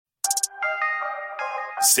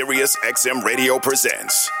Sirius XM Radio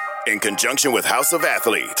presents, in conjunction with House of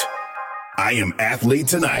Athlete, I Am Athlete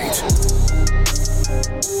Tonight.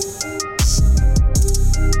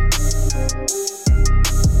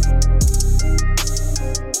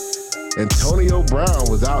 Antonio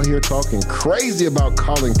Brown was out here talking crazy about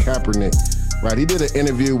Colin Kaepernick, right? He did an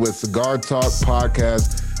interview with Cigar Talk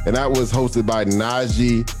Podcast, and that was hosted by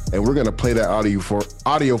Najee, and we're going to play that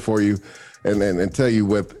audio for you and tell you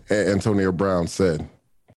what Antonio Brown said.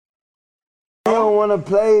 He don't want to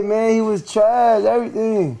play, man. He was trash,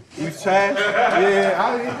 everything. He was trash?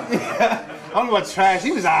 Yeah. I don't know about trash.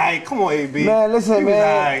 He was all right. Come on, AB. Man, listen, he man. Was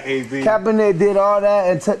all right, AB. Kaepernick did all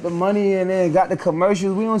that and took the money and then got the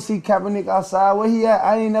commercials. We don't see Kaepernick outside. Where he at?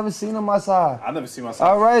 I ain't never seen him outside. I never seen him outside.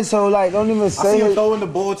 All right, so, like, don't even say I see him it. throwing the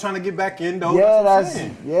ball, trying to get back in, though.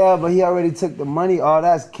 Yeah, but he already took the money. All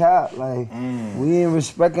that's cap. Like, we ain't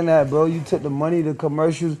respecting that, bro. You took the money, the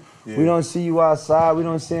commercials. Yeah. We don't see you outside. We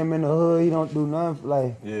don't see him in the hood. He don't do nothing.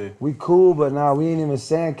 Like, we cool, but nah, we ain't even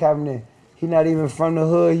saying Kaepernick. He not even from the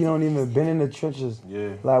hood. He don't even been in the trenches. Yeah.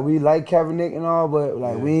 Like, we like Kaepernick and all, but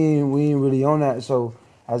like we ain't really on that. So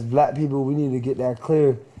as black people, we need to get that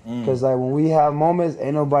clear. Cause like when we have moments,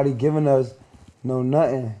 ain't nobody giving us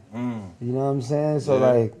nothing. You know what I'm saying?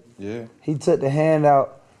 So he took the hand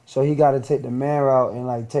out, so he got to take the man route and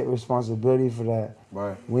like take responsibility for that.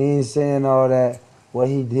 Right. We ain't saying all that. What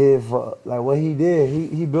he did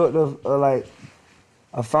he built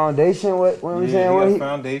a foundation. What we saying? What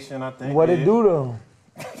foundation, I think. What it do though?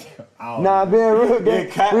 Nah, being real, we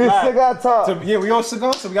Cigar Talk. We on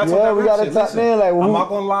Cigar, so we got to talk. We got to talk, man. Like, I'm not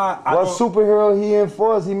gonna lie. What superhero he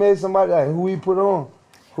enforced? He made somebody like who he put on,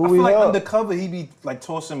 who I he feel like helped. undercover, he be like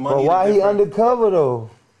tossing money. But why he undercover though?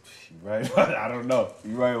 Right, I don't know.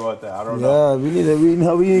 You right about that. I don't know.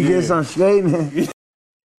 Yeah, we need to get some straight, man.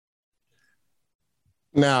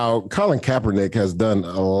 Now, Colin Kaepernick has done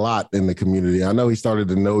a lot in the community. I know he started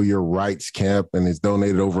the Know Your Rights camp and has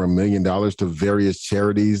donated over $1 million to various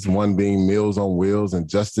charities, one being Meals on Wheels and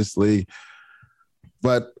Justice League.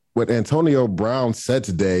 But what Antonio Brown said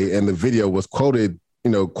today, and the video was quote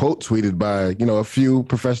tweeted by, a few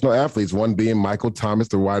professional athletes, one being Michael Thomas,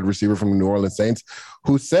 the wide receiver from the New Orleans Saints,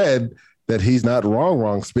 who said that he's not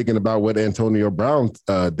wrong, speaking about what Antonio Brown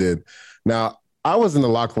did. Now, I was in the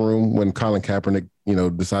locker room when Colin Kaepernick,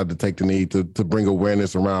 decided to take the knee to bring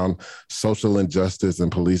awareness around social injustice and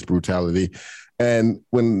police brutality. And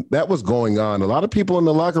when that was going on, a lot of people in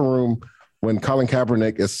the locker room, when Colin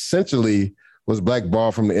Kaepernick essentially was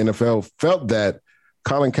blackballed from the NFL, felt that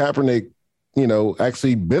Colin Kaepernick,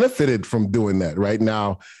 actually benefited from doing that. Right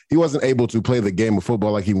now, he wasn't able to play the game of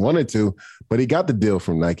football like he wanted to, but he got the deal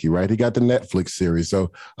from Nike, right? He got the Netflix series.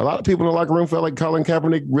 So a lot of people in the locker room felt like Colin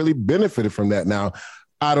Kaepernick really benefited from that. Now,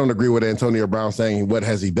 I don't agree with Antonio Brown saying, what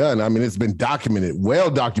has he done? I mean, it's been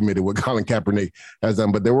well documented what Colin Kaepernick has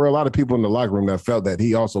done, but there were a lot of people in the locker room that felt that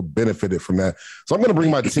he also benefited from that. So I'm going to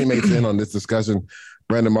bring my teammates in on this discussion.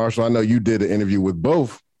 Brandon Marshall, I know you did an interview with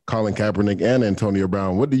both Colin Kaepernick and Antonio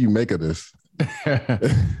Brown. What do you make of this?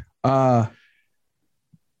 Colin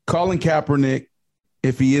Kaepernick,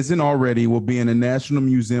 if he isn't already, will be in the National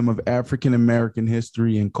Museum of African American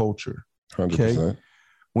History and Culture. 100%. Okay?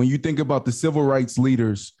 When you think about the civil rights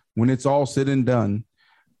leaders, when it's all said and done,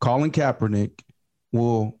 Colin Kaepernick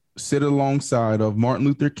will sit alongside of Martin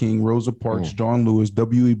Luther King, Rosa Parks, John Lewis,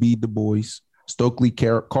 W.E.B. Du Bois, Stokely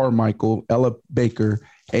Carmichael, Ella Baker,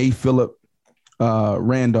 A. Philip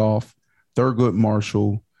Randolph, Thurgood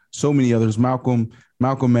Marshall, so many others, Malcolm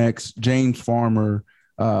X, James Farmer,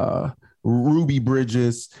 Ruby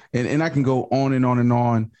Bridges, and I can go on and on and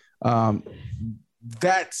on.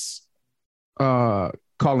 That's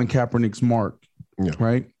Colin Kaepernick's mark,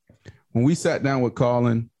 right? When we sat down with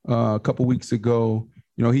Colin a couple weeks ago,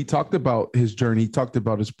 he talked about his journey. He talked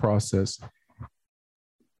about his process.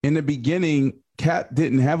 In the beginning, Cap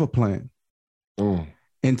didn't have a plan.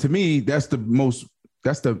 And to me, that's the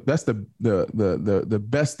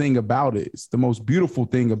best thing about it. It's the most beautiful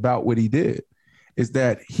thing about what he did is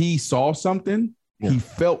that he saw something, he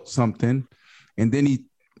felt something, and then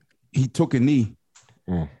he took a knee.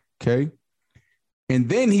 Okay. And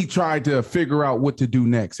then he tried to figure out what to do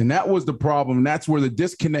next. And that was the problem. That's where the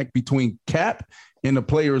disconnect between Cap and the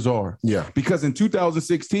players are. Yeah. Because in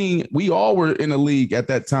 2016, we all were in the league at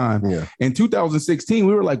that time. Yeah. In 2016,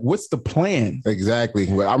 we were like, what's the plan? Exactly.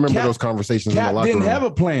 Well, I remember those conversations in the locker room. Cap didn't have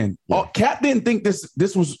a plan. Yeah. Cap didn't think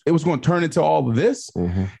it was going to turn into all of this.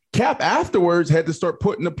 Cap afterwards had to start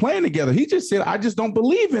putting the plan together. He just said, I just don't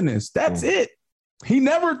believe in this. That's it. He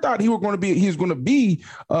never thought he was going to be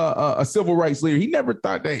a civil rights leader. He never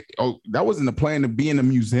thought that wasn't the plan to be in a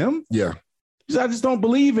museum. Yeah. I just don't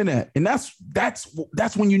believe in that. And that's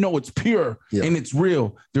when you know it's pure and it's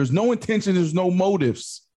real. There's no intention. There's no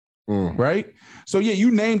motives. Right. So, yeah,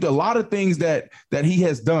 you named a lot of things that he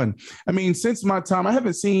has done. I mean, since my time, I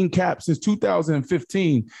haven't seen Cap since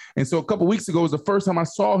 2015. And so a couple of weeks ago was the first time I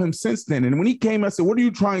saw him since then. And when he came, I said, what are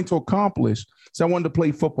you trying to accomplish? So I wanted to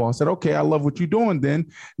play football. I said, OK, I love what you're doing. Then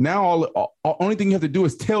now only thing you have to do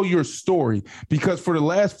is tell your story, because for the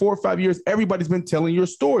last 4 or 5 years, everybody's been telling your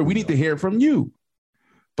story. We need to hear from you.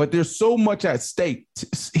 But there's so much at stake.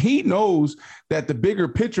 He knows that the bigger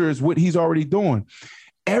picture is what he's already doing.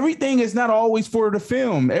 Everything is not always for the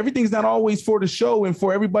film. Everything's not always for the show and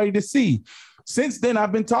for everybody to see. Since then,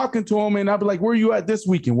 I've been talking to him, and I'll be like, where are you at this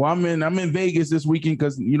weekend? Well, I'm in Vegas this weekend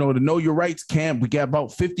because, the Know Your Rights camp, we got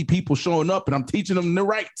about 50 people showing up, and I'm teaching them their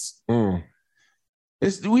rights.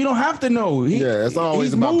 We don't have to know. It's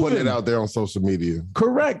always about putting it out there on social media.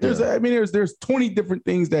 Correct. There's 20 different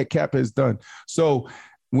things that Cap has done. So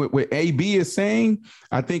what AB is saying,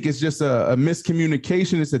 I think it's just a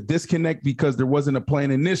miscommunication. It's a disconnect because there wasn't a plan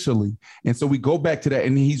initially. And so we go back to that,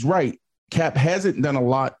 and he's right. Cap hasn't done a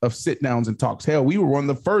lot of sit downs and talks. Hell, we were one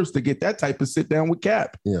of the first to get that type of sit down with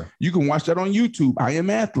Cap. Yeah. You can watch that on YouTube. I Am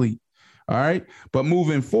Athlete. All right. But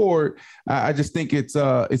moving forward, I just think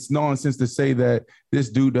it's nonsense to say that this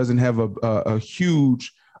dude doesn't have a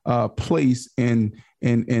huge place in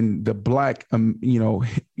the Black,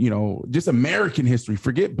 just American history.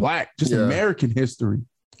 Forget Black, just American history.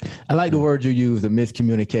 I like the word you use, the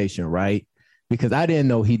miscommunication, right? Because I didn't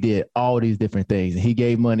know he did all these different things, and he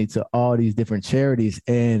gave money to all these different charities.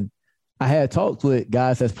 And I had talked with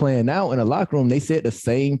guys that's playing now in the locker room. They said the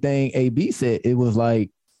same thing AB said. It was like,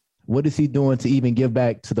 what is he doing to even give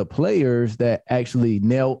back to the players that actually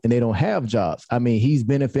knelt and they don't have jobs? I mean, he's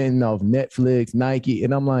benefiting off Netflix, Nike.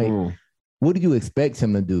 And I'm like, what do you expect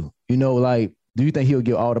him to do? Do you think he'll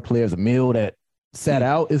give all the players a meal that sat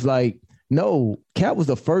out? It's like, no, Cap was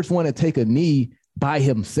the first one to take a knee by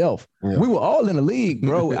himself. Yeah. We were all in the league,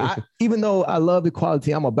 bro. Even though I love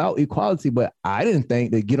equality, I'm about equality, but I didn't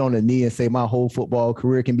think to get on the knee and say my whole football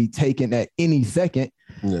career can be taken at any second.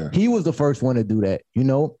 Yeah. He was the first one to do that,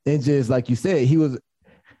 and just like you said, he was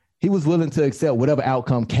willing to accept whatever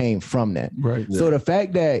outcome came from that. Right. Yeah. So the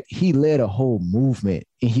fact that he led a whole movement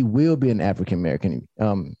and he will be an African-American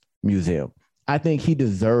museum, I think he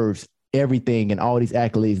deserves everything and all these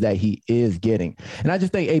accolades that he is getting. And I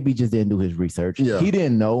just think AB just didn't do his research. Yeah. He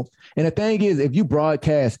didn't know. And the thing is, if you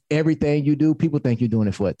broadcast everything you do, people think you're doing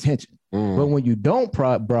it for attention. But when you don't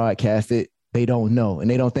broadcast it, they don't know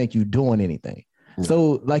and they don't think you're doing anything.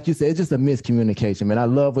 So like you said, it's just a miscommunication, man. I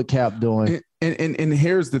love what Cap doing. And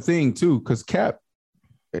here's the thing too, because Cap,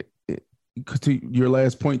 to your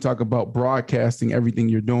last point, talk about broadcasting everything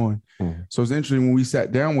you're doing. So it's interesting, when we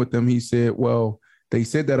sat down with them, he said, well, they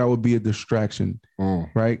said that I would be a distraction,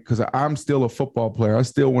 right? Because I'm still a football player. I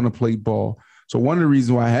still want to play ball. So one of the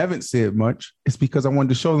reasons why I haven't said much is because I wanted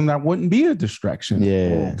to show them that I wouldn't be a distraction.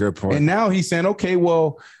 Yeah, good point. And now he's saying, okay,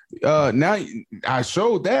 well, now I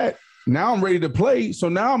showed that. Now I'm ready to play. So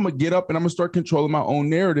now I'm going to get up and I'm going to start controlling my own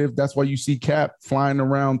narrative. That's why you see Cap flying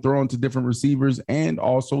around, throwing to different receivers, and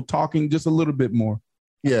also talking just a little bit more.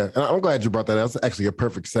 Yeah, and I'm glad you brought that up. That's actually a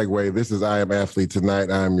perfect segue. This is I Am Athlete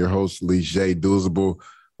Tonight. I am your host, Lee Douzable,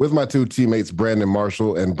 with my two teammates, Brandon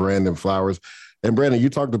Marshall and Brandon Flowers. And Brandon, you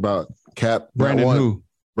talked about Cap. Brandon who?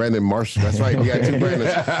 Brandon Marshall. That's right. We got two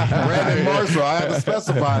Brandons. Brandon Marshall. I have to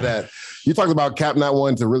specify that. You talked about Cap not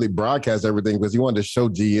wanting to really broadcast everything because he wanted to show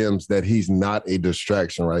GMs that he's not a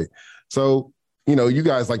distraction, right? So, you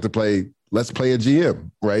guys like to play, let's play a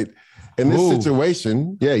GM, right? In this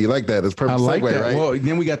situation, you like that. It's perfect segue, that. Right? Well,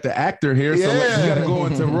 then we got the actor here, so you got to go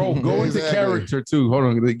into role, into character too. Hold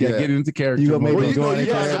on, get into character. You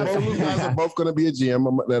guys are both going to be a GM,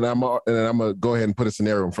 and I'm going to go ahead and put a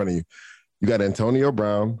scenario in front of you. You got Antonio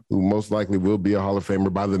Brown, who most likely will be a Hall of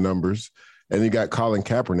Famer by the numbers, and you got Colin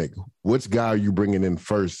Kaepernick. Which guy are you bringing in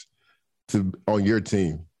first on your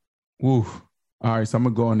team? Ooh. All right, so I'm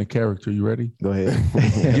gonna go on the character. You ready? Go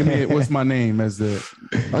ahead. Give me what's my name as the?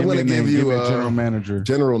 I'm gonna give you a general manager.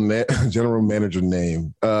 General manager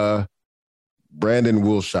name. Brandon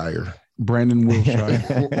Wilshire. Brandon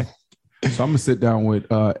Wilshire. So I'm gonna sit down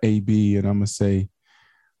with AB and I'm gonna say,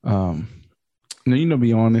 now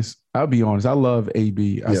be honest. I'll be honest. I love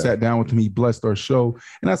AB. I sat down with him. He blessed our show,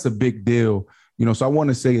 and that's a big deal. So I want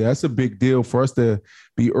to say that's a big deal for us to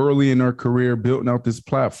be early in our career, building out this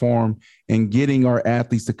platform and getting our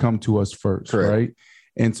athletes to come to us first. Correct. Right.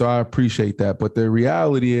 And so I appreciate that. But the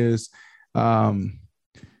reality is, I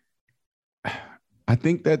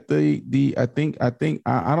think that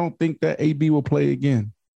I don't think that AB will play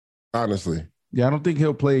again. Honestly. Yeah, I don't think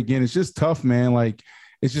he'll play again. It's just tough, man. Like,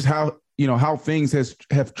 it's just how things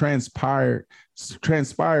have transpired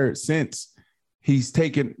since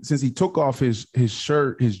he took off his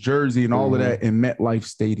shirt, his jersey, and all of that in MetLife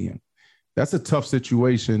Stadium. That's a tough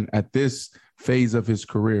situation at this phase of his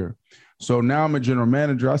career. So now I'm a general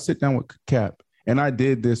manager. I sit down with Cap, and I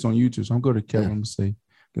did this on YouTube. So I'm going to Cap. I'm going to say,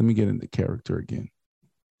 let me get into character again.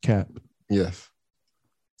 Cap. Yes.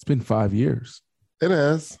 It's been 5 years. It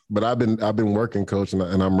has, but I've been working, Coach, and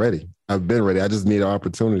I'm ready. I've been ready. I just need an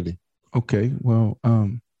opportunity. Okay. Well,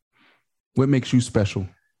 what makes you special?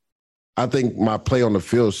 I think my play on the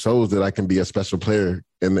field shows that I can be a special player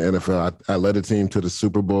in the NFL. I led a team to the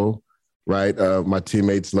Super Bowl, right? My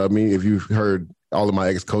teammates love me. If you've heard all of my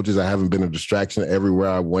ex-coaches, I haven't been a distraction everywhere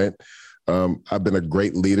I went. I've been a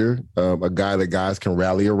great leader, a guy that guys can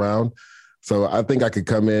rally around. So I think I could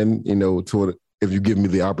come in, if you give me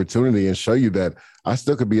the opportunity and show you that I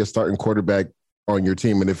still could be a starting quarterback on your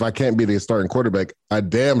team. And if I can't be the starting quarterback, I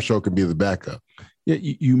damn sure can be the backup. Yeah,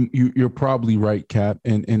 you're probably right, Cap.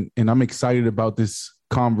 And I'm excited about this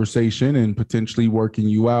conversation and potentially working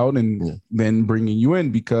you out and then bringing you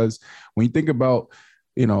in, because when you think about,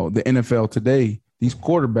 the NFL today, these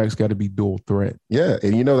quarterbacks got to be dual threat. Yeah.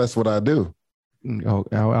 And that's what I do. Oh,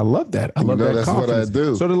 I love that. I love that. That's confidence. what I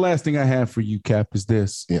do. So the last thing I have for you, Cap, is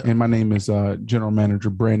this. Yeah. And my name is General Manager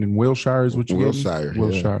Brandon Wilshire is what you Wilshire.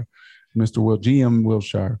 Wilshire. Yeah. Mr. GM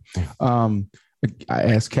Wilshire. I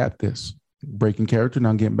asked Cap this. Breaking character,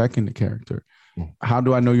 now getting back into character. How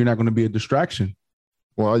do I know you're not going to be a distraction?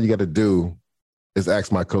 Well, all you got to do is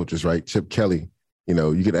ask my coaches, right? Chip Kelly.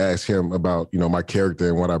 You could ask him about, my character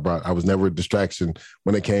and what I brought. I was never a distraction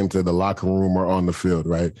when it came to the locker room or on the field,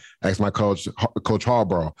 right? Ask my coach, Coach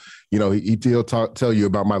Harbaugh. He'll tell you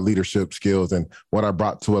about my leadership skills and what I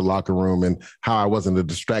brought to a locker room and how I wasn't a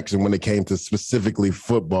distraction when it came to specifically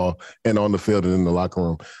football and on the field and in the locker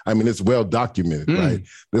room. I mean, it's well documented, right?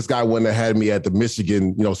 This guy wouldn't have had me at the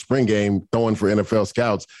Michigan, spring game throwing for NFL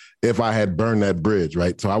scouts if I had burned that bridge,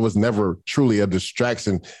 right? So I was never truly a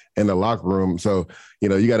distraction in the locker room. So,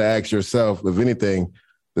 you got to ask yourself, if anything,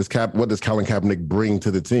 what does Colin Kaepernick bring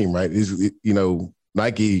to the team, right?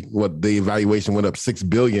 Nike, the evaluation went up $6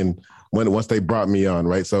 billion once they brought me on,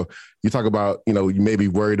 right? So you talk about, you may be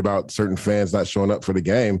worried about certain fans not showing up for the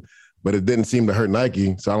game, but it didn't seem to hurt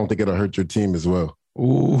Nike. So I don't think it'll hurt your team as well.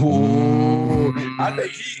 Ooh. I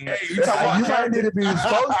think you might need to be the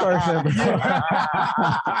spokesperson.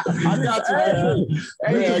 I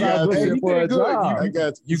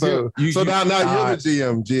got you. So now you're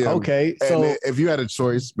the GM. Okay. So and if you had a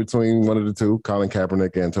choice between one of the two, Colin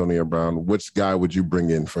Kaepernick, Antonio Brown, which guy would you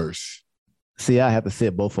bring in first? See, I have to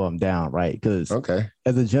sit both of them down, right? Because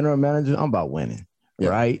as a general manager, I'm about winning. Yeah.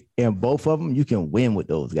 Right. And both of them, you can win with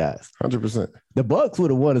those guys. 100%. The Bucs would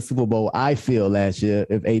have won a Super Bowl, I feel, last year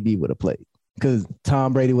if AB would have played. Because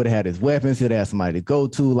Tom Brady would have had his weapons. He'd have somebody to go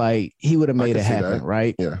to. Like, he would have made it happen,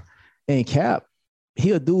 right? Yeah. And Cap, he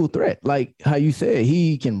a dual threat. Like how you said,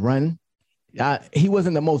 he can run. He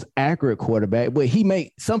wasn't the most accurate quarterback, but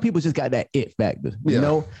some people just got that it factor,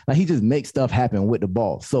 like he just makes stuff happen with the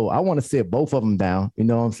ball. So I want to sit both of them down, you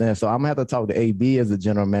know what I'm saying? So I'm gonna have to talk to AB as a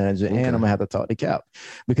general manager and I'm gonna have to talk to Cap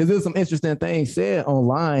because there's some interesting things said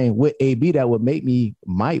online with AB that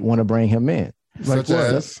might want to bring him in. Such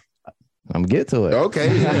as? I'm gonna get to it.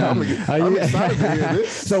 Okay. Yeah, I'm excited to hear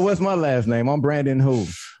this. So what's my last name? I'm Brandon who?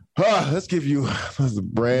 Let's give you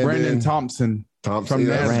Brandon Thompson. From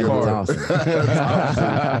NASCAR.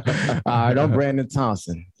 All right, I'm Brandon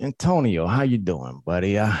Thompson. Antonio, how you doing,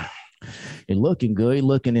 buddy? You're looking good. You're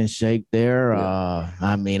looking in shape there. I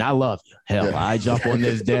love you. Hell, I jump on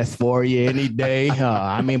this desk for you any day.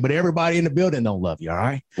 But everybody in the building don't love you, all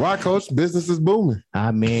right? Why, Coach? Business is booming.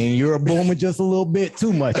 You're a boomer just a little bit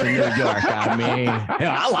too much in New York. Hell,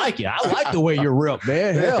 I like you. I like the way you're ripped,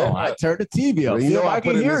 man. Hell, I turn the TV up. Well, I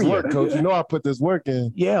can hear you. Work, Coach. I put this work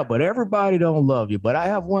in. Yeah, but everybody don't love you. But I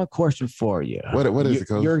have one question for you. What is it,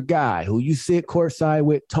 Coach? Your guy who you sit courtside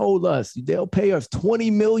with told us they'll pay us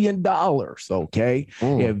 $20 million. Okay.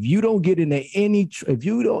 If you don't get into if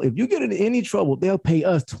you get into any trouble, they'll pay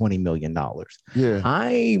us $20 million. Yeah.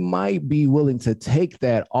 I might be willing to take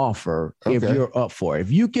that offer if you're up for it.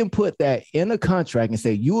 If you can put that in a contract and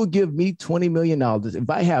say, you will give me $20 million. If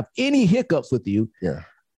I have any hiccups with you,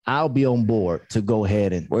 I'll be on board to go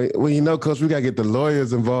ahead and. Well, Coach, we got to get the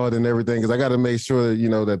lawyers involved and everything because I got to make sure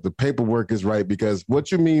that, that the paperwork is right because what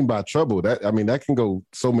you mean by trouble, that can go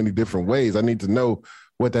so many different ways. I need to know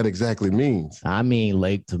what that exactly means.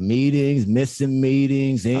 Late to meetings, missing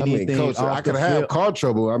meetings, anything. Coach, I could have car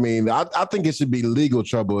trouble. I think it should be legal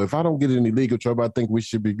trouble. If I don't get any legal trouble, I think we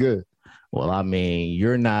should be good. Well, I mean,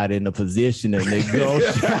 you're not in a position to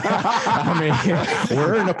negotiate. I mean,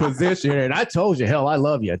 we're in a position, and I told you, hell, I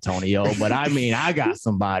love you, Antonio, but I mean, I got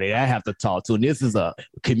somebody that I have to talk to, and this is a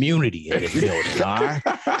community in this building, all right?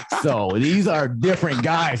 So these are different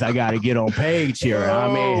guys I got to get on page here. I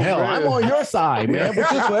mean, hell, man. I'm on your side, man, but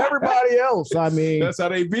just for everybody else, I mean. That's how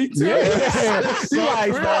they beat you. Yeah. You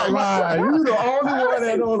like that line. You the only one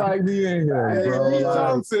that don't like me in here, bro. Hey,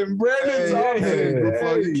 Thompson, Brandon Thompson.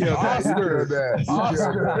 Before you kill Oscar. No,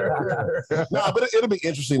 but it'll be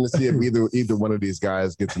interesting to see if either one of these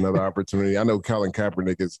guys gets another opportunity. I know Colin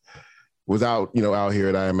Kaepernick was out here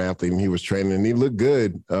at I Am Athlete, and he was training, and he looked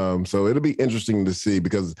good. So it'll be interesting to see,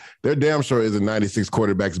 because they're damn sure is a 96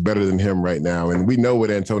 quarterbacks better than him right now. And we know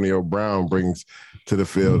what Antonio Brown brings to the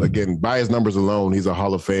field. Again, by his numbers alone, he's a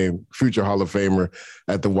future Hall of Famer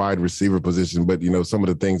at the wide receiver position. But, some of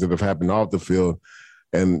the things that have happened off the field,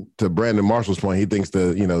 and to Brandon Marshall's point, he thinks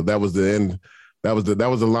that was the end. That was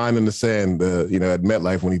the line in the sand, at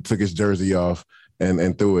MetLife when he took his jersey off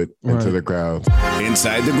and threw it into the crowd.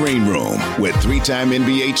 Inside the Green Room with three-time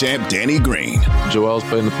NBA champ Danny Green. Joel's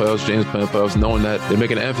playing the playoffs, James playing the playoffs, knowing that they're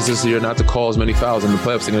making an emphasis here not to call as many fouls in the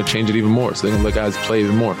playoffs. They're going to change it even more. So they're going to let guys play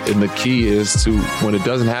even more. And the key is to, when it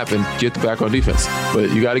doesn't happen, get back on defense.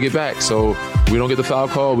 But you got to get back. So we don't get the foul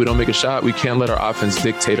call. We don't make a shot. We can't let our offense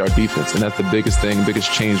dictate our defense. And that's the biggest thing,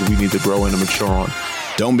 biggest change we need to grow in and mature on.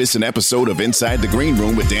 Don't miss an episode of Inside the Green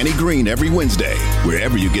Room with Danny Green every Wednesday,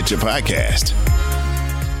 wherever you get your podcast.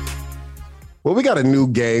 Well, we got a new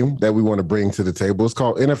game that we want to bring to the table. It's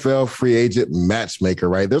called NFL Free Agent Matchmaker,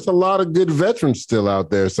 right? There's a lot of good veterans still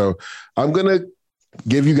out there. So I'm going to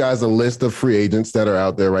give you guys a list of free agents that are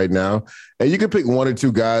out there right now. And you can pick one or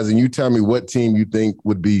two guys, and you tell me what team you think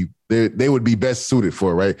would be they would be best suited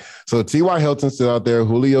for, right? So T.Y. Hilton's still out there,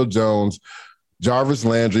 Julio Jones, Jarvis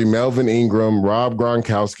Landry, Melvin Ingram, Rob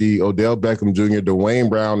Gronkowski, Odell Beckham Jr., Dwayne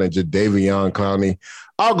Brown, and Jadeveon Clowney.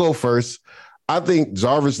 I'll go first. I think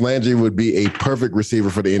Jarvis Landry would be a perfect receiver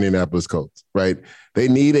for the Indianapolis Colts, right? They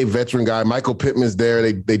need a veteran guy. Michael Pittman's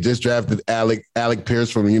there. They just drafted Alec Pierce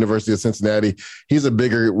from the University of Cincinnati. He's a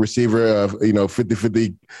bigger receiver,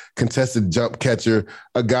 50-50 contested jump catcher,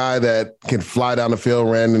 a guy that can fly down the field,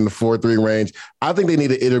 ran in the 4.3 range. I think they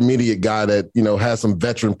need an intermediate guy that, has some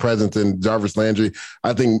veteran presence in Jarvis Landry.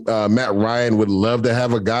 I think Matt Ryan would love to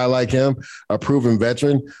have a guy like him, a proven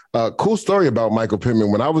veteran. Cool story about Michael Pittman.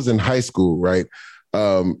 When I was in high school, right,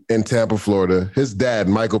 in Tampa, Florida, his dad,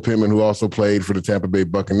 Michael Pittman, who also played for the Tampa Bay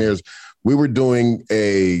Buccaneers, we were doing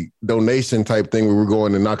a donation type thing. We were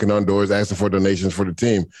going and knocking on doors, asking for donations for the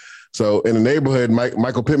team. So in the neighborhood,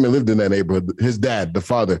 Michael Pittman lived in that neighborhood, his dad, the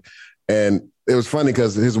father. And it was funny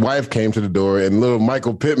because his wife came to the door, and little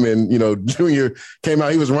Michael Pittman, Jr. came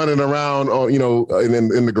out. He was running around,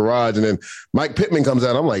 in the garage. And then Mike Pittman comes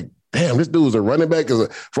out. I'm like, damn, this dude's a running back. Because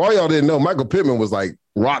for all y'all didn't know, Michael Pittman was like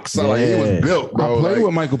rock solid. Yeah. He was built, bro. I played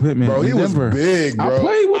with Michael Pittman. Bro, he was big, bro.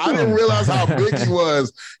 I didn't realize how big he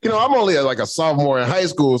was. I'm only like a sophomore in high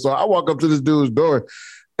school. So I walk up to this dude's door,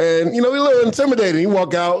 and, he's a little intimidating. He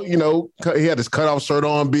walk out, he had his cutoff shirt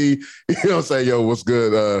on, say, yo, what's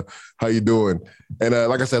good? How you doing? And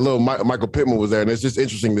like I said, little Michael Pittman was there. And it's just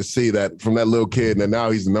interesting to see that from that little kid. And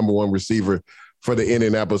now he's the number one receiver for the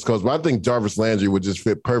Indianapolis Colts. But I think Jarvis Landry would just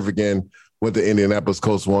fit perfect in what the Indianapolis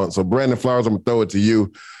Colts want. So Brandon Flowers, I'm going to throw it to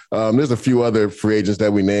you. There's a few other free agents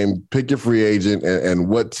that we named. Pick your free agent, and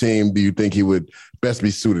what team do you think he would best be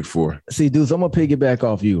suited for? See, dudes, I'm going to piggyback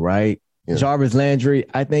off you, right? Yeah. Jarvis Landry,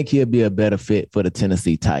 I think he'll be a better fit for the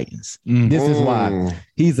Tennessee Titans. This is why.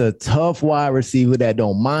 He's a tough wide receiver that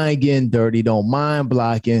don't mind getting dirty, don't mind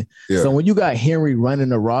blocking. Yeah. So when you got Henry running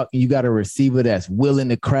the rock and you got a receiver that's willing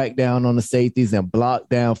to crack down on the safeties and block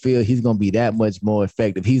downfield, he's going to be that much more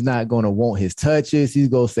effective. He's not going to want his touches. He's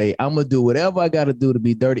going to say, I'm going to do whatever I got to do to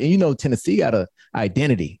be dirty. And Tennessee got an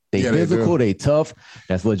identity. They physical, they tough.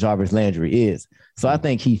 That's what Jarvis Landry is. So I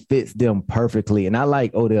think he fits them perfectly. And I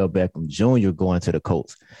like Odell Beckham Jr. going to the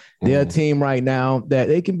Colts. They're a team right now that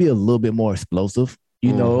they can be a little bit more explosive.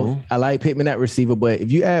 I like Pittman at receiver, but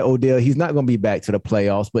if you add Odell, he's not going to be back to the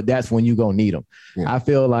playoffs, but that's when you're going to need him. Yeah. I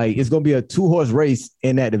feel like it's going to be a 2-horse race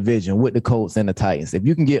in that division with the Colts and the Titans. If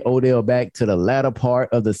you can get Odell back to the latter part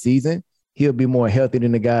of the season, he'll be more healthy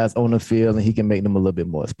than the guys on the field, and he can make them a little bit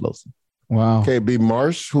more explosive. Wow. Okay, B.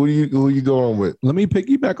 Marsh, who you going with? Let me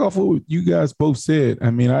piggyback off of what you guys both said. I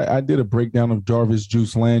mean, I did a breakdown of Jarvis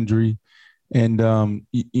Juice Landry, and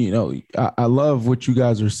I love what you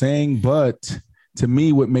guys are saying, but to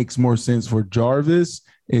me, what makes more sense for Jarvis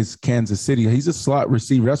is Kansas City. He's a slot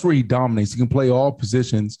receiver. That's where he dominates. He can play all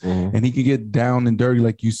positions, and he can get down and dirty,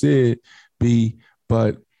 like you said, B.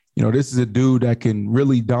 But You know, this is a dude that can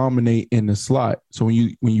really dominate in the slot. So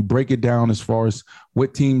when you break it down as far as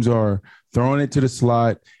what teams are throwing it to the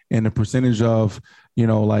slot and the percentage of, you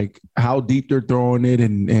know, like how deep they're throwing it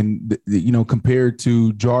and you know, compared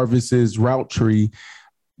to Jarvis's route tree,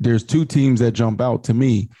 there's two teams that jump out to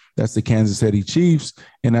me. That's the Kansas City Chiefs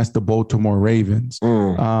and that's the Baltimore Ravens.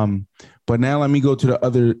 But now let me go to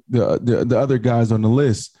the other guys on the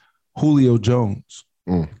list. Julio Jones.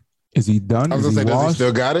 Is he done? I was gonna say, does he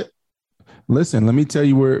still got it? Listen, let me tell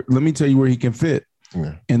you where he can fit.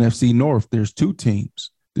 Yeah. NFC North, there's two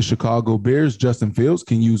teams. The Chicago Bears, Justin Fields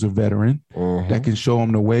can use a veteran that can show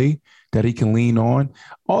him the way that he can lean on.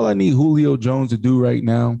 All I need Julio Jones to do right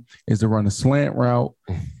now is to run a slant route,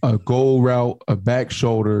 a goal route, a back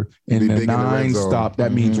shoulder, and a 9 stop.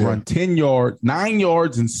 That means run 10 yards, 9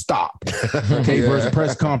 yards and stop. Okay, versus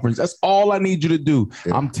press conference. That's all I need you to do.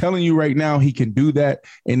 Yeah. I'm telling you right now, he can do that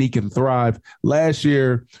and he can thrive. Last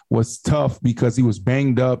year was tough because he was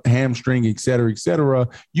banged up, hamstring, et cetera, et cetera.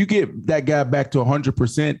 You get that guy back to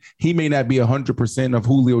 100%. He may not be 100% of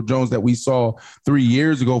Julio Jones that we saw 3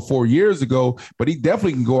 years ago, 4 years ago, but he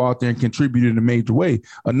definitely can go out there and contribute in a major way.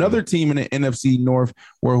 Another team in the NFC North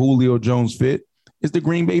where Julio Jones fit is the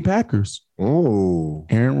Green Bay Packers. Oh,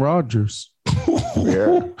 Aaron Rodgers.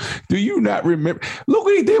 Yeah. Do you not remember? Look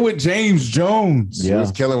what he did with James Jones. Yeah. He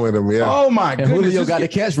was killing with him. Yeah. Oh my goodness. Julio got the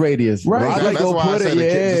catch radius. Right. That's why I said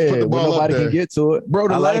just put the ball nobody up there. can get to it. Bro,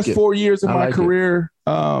 the last 4 years of my career,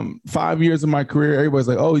 5 years of my career, everybody's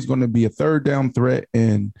like, oh, he's going to be a third down threat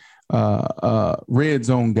and red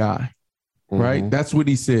zone guy. Right. That's what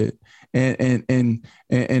he said. And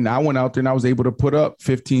I went out there and I was able to put up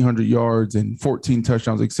 1,500 yards and 14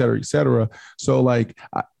 touchdowns, et cetera, et cetera. So like,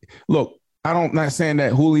 I'm not saying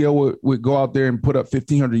that Julio would go out there and put up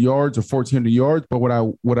 1,500 yards or 1,400 yards, but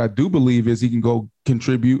what I do believe is he can go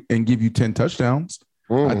contribute and give you 10 touchdowns.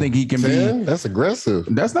 I think he can 10? be. That's aggressive.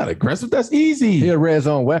 That's not aggressive. That's easy. He's a red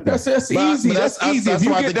zone weapon. That's easy. That's easy. If you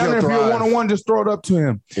get down there, if you're one-on-one, just throw it up to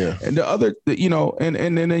him. Yeah. And the other, you know, and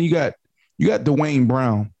then you got Dwayne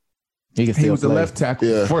Brown. He was a left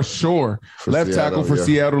tackle for sure. Left tackle for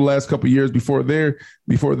Seattle the last couple of years. Before then,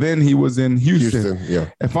 he was in Houston. Yeah.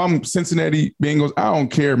 If I'm Cincinnati Bengals, I don't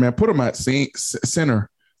care, man. Put him at center.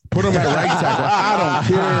 Put him at right tackle. I don't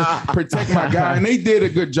care. Protect my guy. And they did a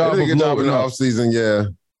good job. They did a good job in the offseason, yeah.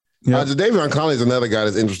 Davion Conley is another guy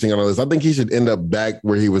that's interesting on the list. I think he should end up back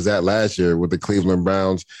where he was at last year with the Cleveland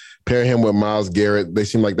Browns. Pair him with Myles Garrett. They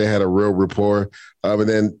seem like they had a real rapport. And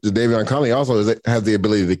then Davion Conley also has the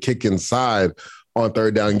ability to kick inside on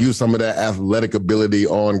third down, use some of that athletic ability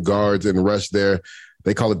on guards and rush there.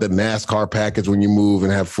 They call it the NASCAR package when you move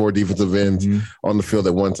and have 4 defensive ends on the field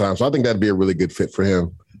at one time. So I think that'd be a really good fit for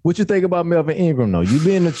him. What you think about Melvin Ingram, though? You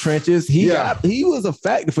been in the trenches. He was a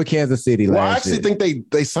factor for Kansas City last year. I actually think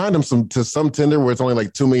they signed him to some tender where it's only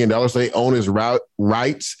like $2 million. So they own his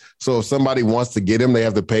rights. So if somebody wants to get him, they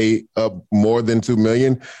have to pay up more than $2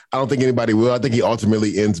 million. I don't think anybody will. I think he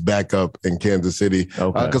ultimately ends back up in Kansas City.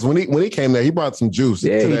 Because when he came there, he brought some juice.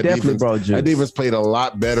 Yeah, to he that definitely defense. brought juice. That defense played a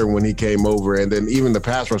lot better when he came over. And then even the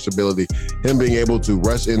pass rush ability, him being able to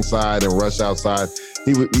rush inside and rush outside,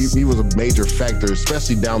 he was a major factor,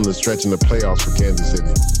 especially down the stretch in the playoffs for Kansas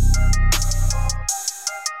City.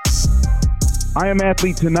 I Am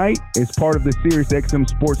Athlete Tonight is part of the SiriusXM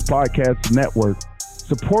Sports Podcast Network.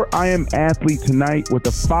 Support I Am Athlete Tonight with a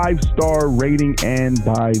 5-star rating and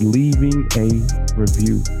by leaving a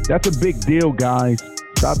review. That's a big deal, guys.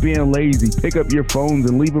 Stop being lazy. Pick up your phones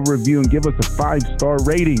and leave a review and give us a 5-star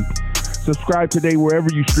rating. Subscribe today wherever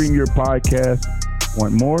you stream your podcast.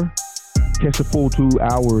 Want more? Catch the full 2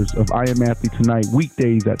 hours of I Am Athlete Tonight,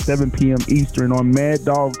 weekdays at 7 p.m. Eastern on Mad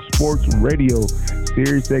Dog Sports Radio,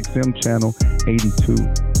 SiriusXM Channel 82.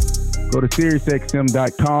 Go to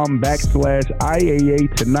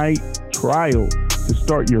SiriusXM.com/IAA Tonight trial to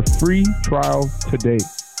start your free trial today.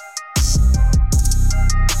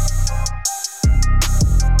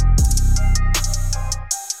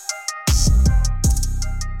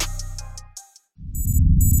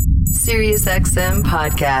 SiriusXM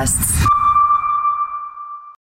Podcasts.